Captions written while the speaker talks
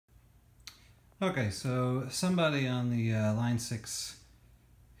Okay, so somebody on the Line 6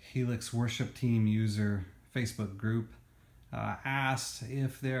 Helix worship team user Facebook group asked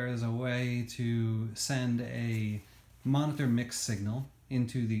if there is a way to send a monitor mix signal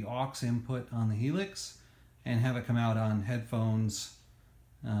into the aux input on the Helix and have it come out on headphones,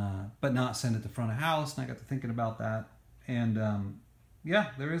 but not send it to front of house. And I got to thinking about that, and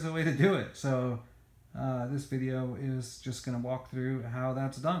yeah, there is a way to do it. So this video is just going to walk through how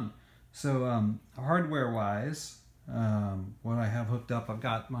that's done. So hardware wise, what I have hooked up, I've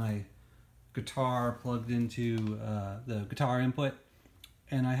got my guitar plugged into the guitar input,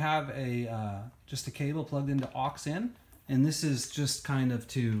 and I have just a cable plugged into aux in, and this is just kind of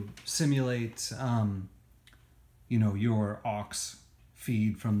to simulate you know, your aux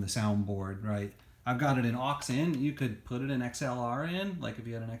feed from the soundboard, right? I've got it in aux in. You could put it in XLR in, like if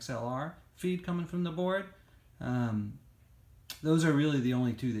you had an XLR feed coming from the board. Those are really the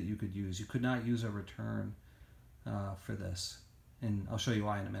only two that you could use. You could not use a return for this, and I'll show you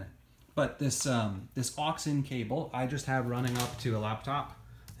why in a minute. But this this aux-in cable, I just have running up to a laptop,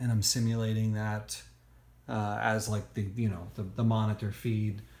 and I'm simulating that as like the monitor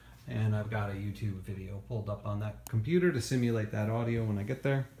feed, and I've got a YouTube video pulled up on that computer to simulate that audio when I get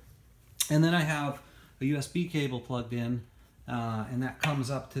there. And then I have a USB cable plugged in, and that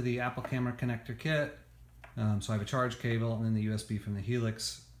comes up to the Apple camera connector kit. So I have a charge cable and then the USB from the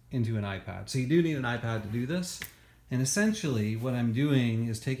Helix into an iPad. So you do need an iPad to do this. And essentially what I'm doing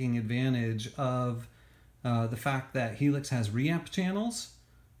is taking advantage of the fact that Helix has reamp channels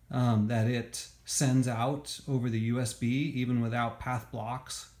that it sends out over the USB even without path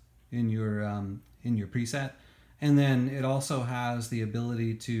blocks in your preset. And then it also has the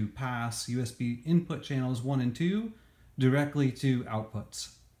ability to pass USB input channels 1 and 2 directly to outputs.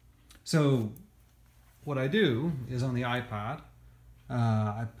 So what I do is on the iPad,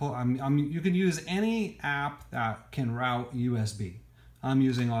 you can use any app that can route USB. I'm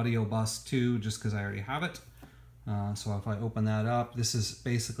using Audio Bus 2 just because I already have it. So if I open that up, this is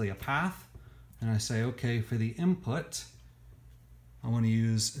basically a path. And I say, okay, for the input, I want to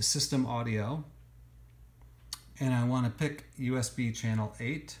use system audio. And I want to pick USB channel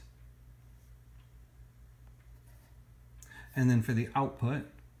 8. And then for the output,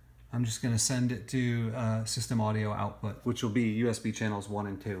 I'm just going to send it to system audio output, which will be USB channels 1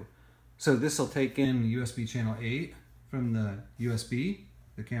 and 2. So this will take in USB channel 8 from the USB,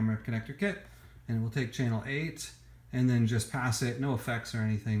 the camera connector kit, and it will take channel 8 and then just pass it, no effects or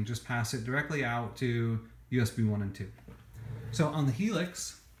anything, just pass it directly out to USB 1 and 2. So on the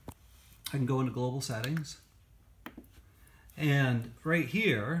Helix, I can go into global settings, and right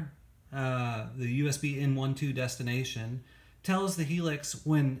here, the USB in 1.2 destination tells the Helix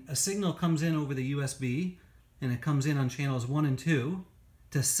when a signal comes in over the USB and it comes in on channels 1 and 2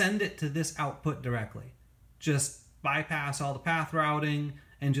 to send it to this output directly. Just bypass all the path routing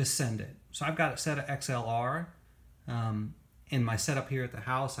and just send it. So I've got it set at XLR. In my setup here at the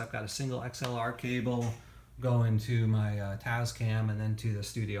house, I've got a single XLR cable going to my Tascam and then to the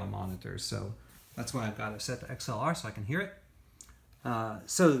studio monitors. So that's why I've got it set to XLR so I can hear it.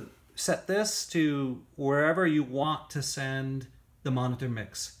 So set this to wherever you want to send the monitor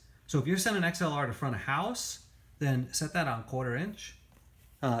mix. So if you're sending XLR to front of house, then set that on 1/4 inch.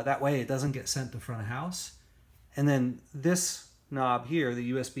 That way it doesn't get sent to front of house. And then this knob here,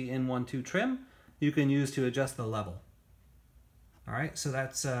 the USB in 1.2 trim, you can use to adjust the level. All right, so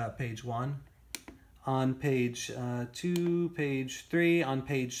that's page 1. On page 2, page 3, on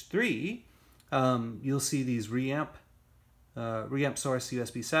page 3, you'll see these reamp source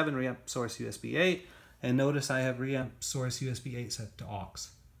USB 7, reamp source USB 8, and notice I have reamp source USB 8 set to aux.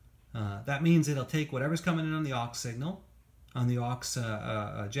 That means it'll take whatever's coming in on the aux signal, on the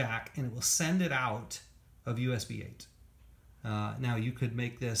aux jack, and it will send it out of USB 8. Now you could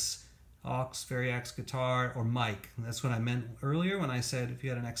make this aux, Variax guitar, or mic. That's what I meant earlier when I said if you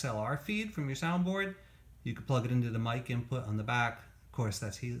had an XLR feed from your soundboard, you could plug it into the mic input on the back. Of course,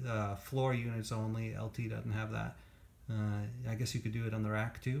 that's floor units only. LT doesn't have that. I guess you could do it on the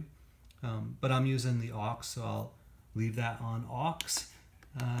rack too, but I'm using the aux, so I'll leave that on aux,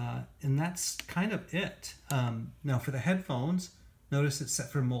 and that's kind of it. Now for the headphones, notice it's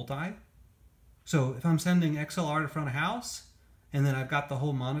set for multi. So if I'm sending XLR to front of house, and then I've got the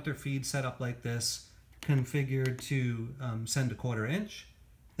whole monitor feed set up like this, configured to send to 1/4 inch,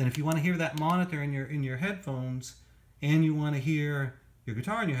 then if you want to hear that monitor in your headphones, and you want to hear your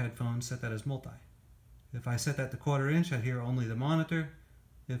guitar in your headphones, set that as multi. If I set that to 1/4 inch, I'd hear only the monitor.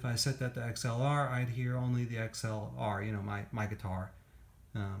 If I set that to XLR, I'd hear only the XLR, you know, my guitar.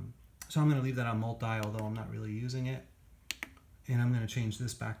 So I'm going to leave that on multi, although I'm not really using it. And I'm going to change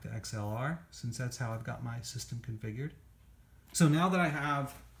this back to XLR since that's how I've got my system configured. So now that I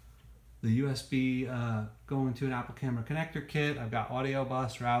have the USB going to an Apple camera connector kit, I've got audio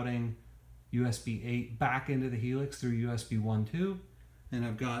bus routing USB 8 back into the Helix through USB 1.2, and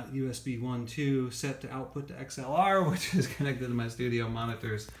I've got USB 1.2 set to output to XLR, which is connected to my studio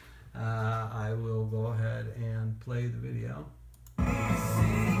monitors. I will go ahead and play the video.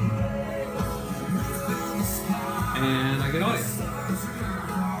 And I get audio.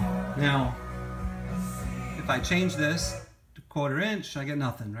 Now, if I change this to 1/4 inch, I get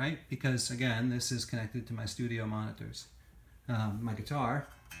nothing, right? Because again, this is connected to my studio monitors. My guitar.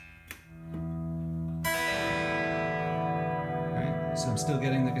 Right? So I'm still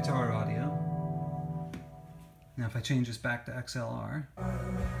getting the guitar audio. Now if I change this back to XLR,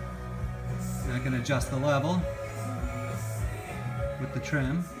 I can adjust the level with the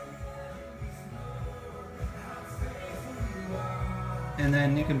trim. And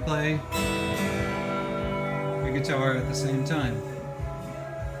then you can play your guitar at the same time.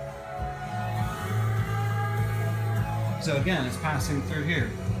 So again, it's passing through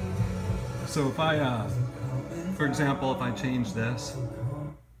here. So if I, for example, if I change this,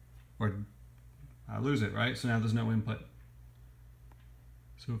 or I lose it, right? So now there's no input.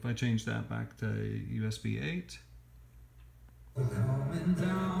 So if I change that back to USB 8,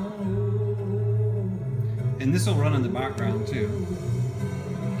 and this will run in the background too.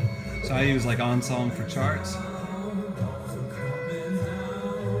 So I use like OnSong for charts.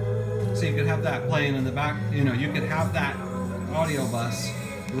 So you could have that playing in the back, you know, you could have that audio bus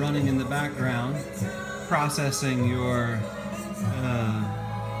running in the background, processing your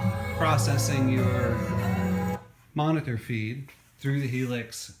monitor feed through the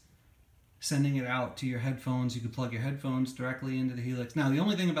Helix, sending it out to your headphones. You could plug your headphones directly into the Helix. Now the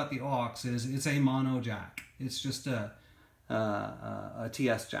only thing about the aux is it's a mono jack. It's just a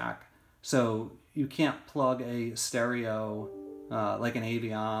TS jack. So you can't plug a stereo like an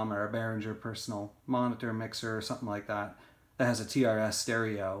Aviom or a Behringer personal monitor mixer or something like that that has a TRS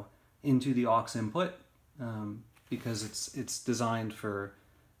stereo into the aux input because it's designed for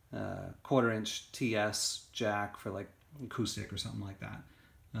 1/4 inch TS jack for like acoustic or something like that.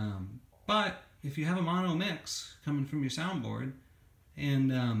 But if you have a mono mix coming from your soundboard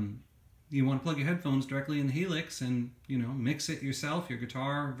and you want to plug your headphones directly in the Helix and, you know, mix it yourself, your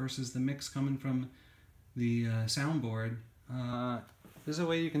guitar versus the mix coming from the soundboard, there's a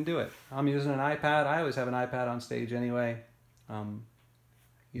way you can do it. I'm using an iPad. I always have an iPad on stage anyway.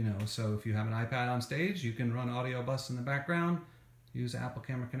 You know, so if you have an iPad on stage, you can run audio bus in the background, use the Apple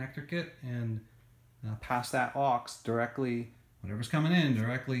camera connector kit, and pass that aux directly, whatever's coming in,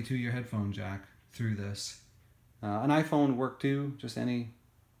 directly to your headphone jack through this. An iPhone would work too, just any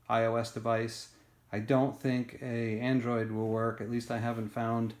iOS device. I don't think a Android will work. At least I haven't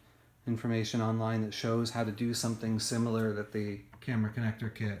found information online that shows how to do something similar that the camera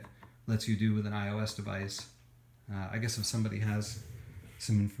connector kit lets you do with an iOS device. I guess if somebody has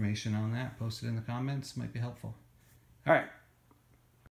some information on that, post it in the comments, might be helpful. All right,